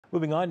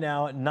Moving on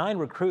now, 9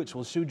 recruits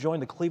will soon join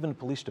the Cleveland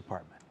Police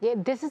Department. Yeah,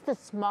 this is the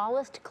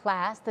smallest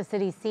class the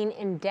city's seen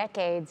in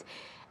decades,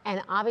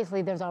 and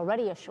obviously there's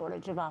already a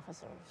shortage of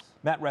officers.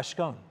 Matt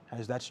Rascone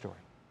has that story.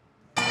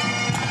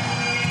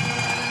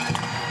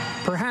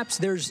 Perhaps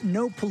there's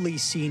no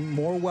police scene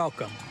more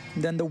welcome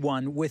than the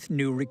one with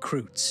new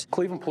recruits.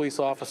 Cleveland police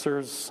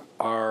officers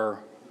are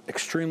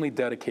extremely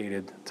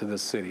dedicated to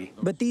this city.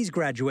 But these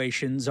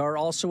graduations are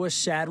also a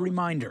sad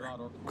reminder.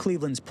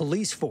 Cleveland's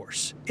police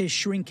force is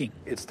shrinking.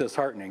 It's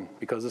disheartening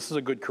because this is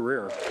a good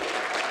career.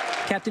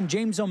 Captain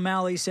James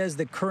O'Malley says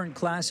the current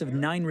class of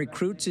 9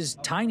 recruits is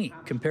tiny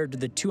compared to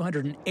the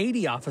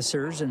 280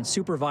 officers and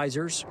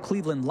supervisors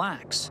Cleveland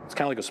lacks. It's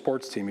kind of like a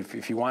sports team.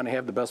 If you want to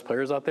have the best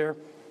players out there,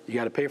 you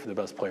got to pay for the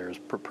best players.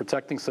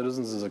 Protecting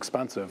citizens is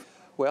expensive.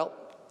 Well,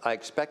 I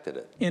expected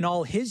it. In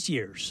all his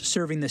years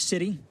serving the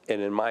city,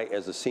 and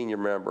as a senior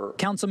member,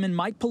 Councilman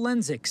Mike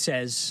Polensek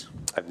says,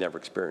 I've never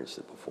experienced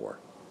it before.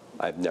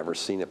 I've never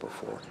seen it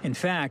before. In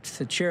fact,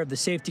 the chair of the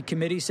safety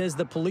committee says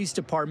the police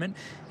department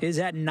is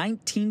at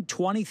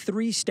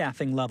 1923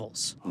 staffing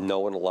levels. No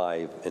one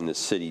alive in the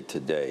city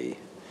today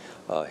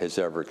has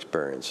ever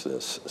experienced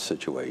this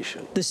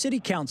situation. The city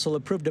council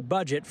approved a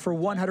budget for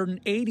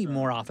 180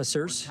 more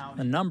officers,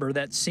 a number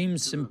that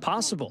seems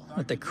impossible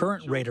at the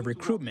current rate of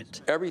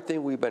recruitment.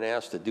 Everything we've been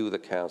asked to do, the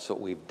council,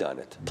 we've done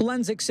it.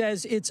 Polensek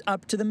says it's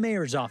up to the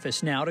mayor's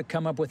office now to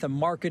come up with a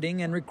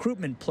marketing and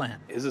recruitment plan.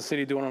 Is the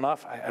city doing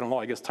enough? I don't know.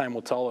 I guess time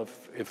will tell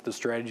if the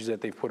strategies that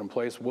they've put in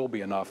place will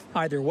be enough.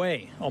 Either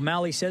way,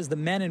 O'Malley says the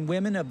men and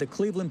women of the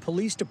Cleveland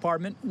Police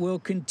Department will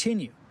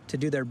continue to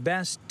do their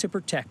best to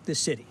protect the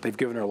city. They've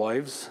given their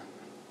lives,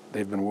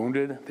 they've been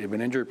wounded, they've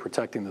been injured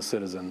protecting the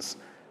citizens.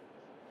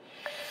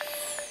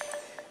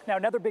 Now,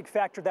 another big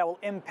factor that will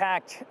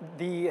impact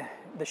the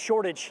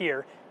shortage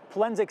here,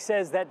 Polensek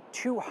says that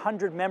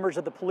 200 members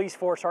of the police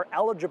force are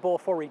eligible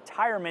for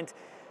retirement,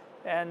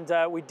 and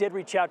we did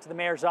reach out to the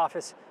mayor's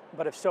office,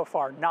 but have so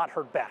far not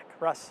heard back.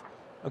 Russ?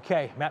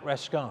 Okay, Matt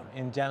Rascone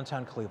in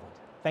downtown Cleveland.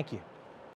 Thank you.